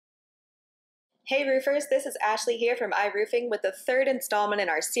Hey roofers, this is Ashley here from iRoofing with the third installment in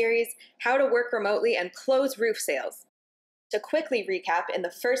our series, How to Work Remotely and Close Roof Sales. To quickly recap, in the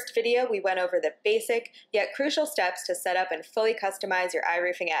first video we went over the basic yet crucial steps to set up and fully customize your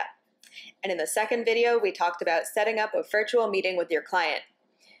iRoofing app. And in the second video we talked about setting up a virtual meeting with your client.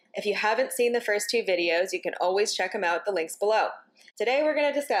 If you haven't seen the first two videos, you can always check them out, the links below. Today we're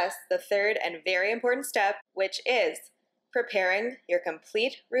going to discuss the third and very important step, which is preparing your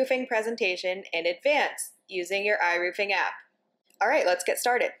complete roofing presentation in advance using your iRoofing app. All right, let's get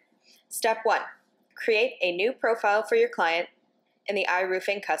started. Step 1. Create a new profile for your client in the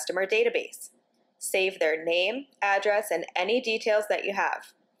iRoofing customer database. Save their name, address, and any details that you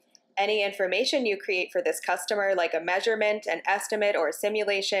have. Any information you create for this customer, like a measurement, an estimate, or a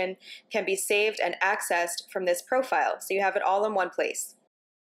simulation, can be saved and accessed from this profile, so you have it all in one place.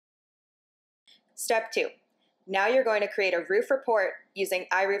 Step 2. Now you're going to create a roof report using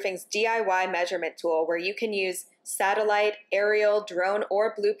iRoofing's DIY measurement tool, where you can use satellite, aerial, drone,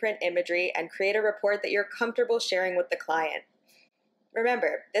 or blueprint imagery and create a report that you're comfortable sharing with the client.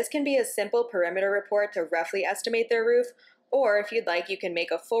 Remember, this can be a simple perimeter report to roughly estimate their roof, or if you'd like, you can make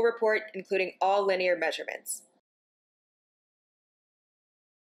a full report including all linear measurements.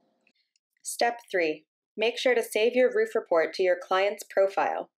 Step 3. Make sure to save your roof report to your client's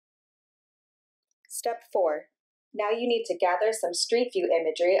profile. Step 4. Now you need to gather some street view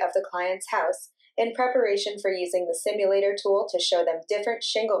imagery of the client's house in preparation for using the simulator tool to show them different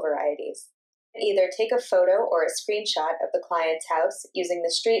shingle varieties. Either take a photo or a screenshot of the client's house using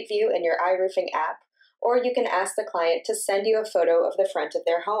the street view in your iRoofing app, or you can ask the client to send you a photo of the front of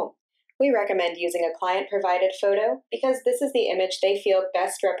their home. We recommend using a client-provided photo because this is the image they feel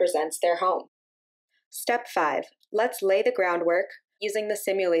best represents their home. Step 5. Let's lay the groundwork using the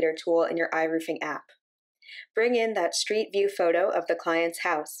simulator tool in your iRoofing app. Bring in that street view photo of the client's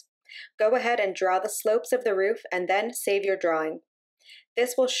house. Go ahead and draw the slopes of the roof and then save your drawing.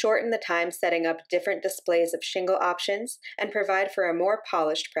 This will shorten the time setting up different displays of shingle options and provide for a more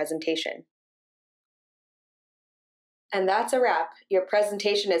polished presentation. And that's a wrap. Your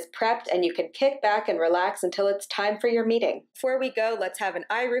presentation is prepped and you can kick back and relax until it's time for your meeting. Before we go, let's have an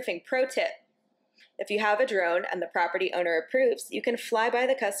iRoofing pro tip. If you have a drone and the property owner approves, you can fly by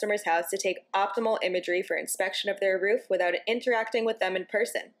the customer's house to take optimal imagery for inspection of their roof without interacting with them in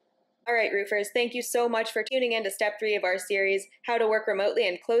person. All right, roofers, thank you so much for tuning in to Step 3 of our series, How to Work Remotely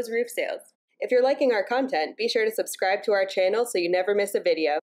and Close Roof Sales. If you're liking our content, be sure to subscribe to our channel so you never miss a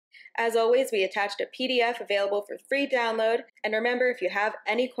video. As always, we attached a PDF available for free download, and remember, if you have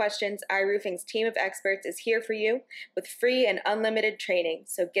any questions, iRoofing's team of experts is here for you with free and unlimited training,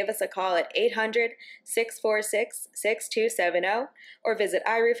 so give us a call at 800-646-6270 or visit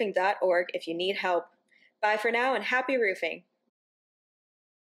iRoofing.org if you need help. Bye for now and happy roofing!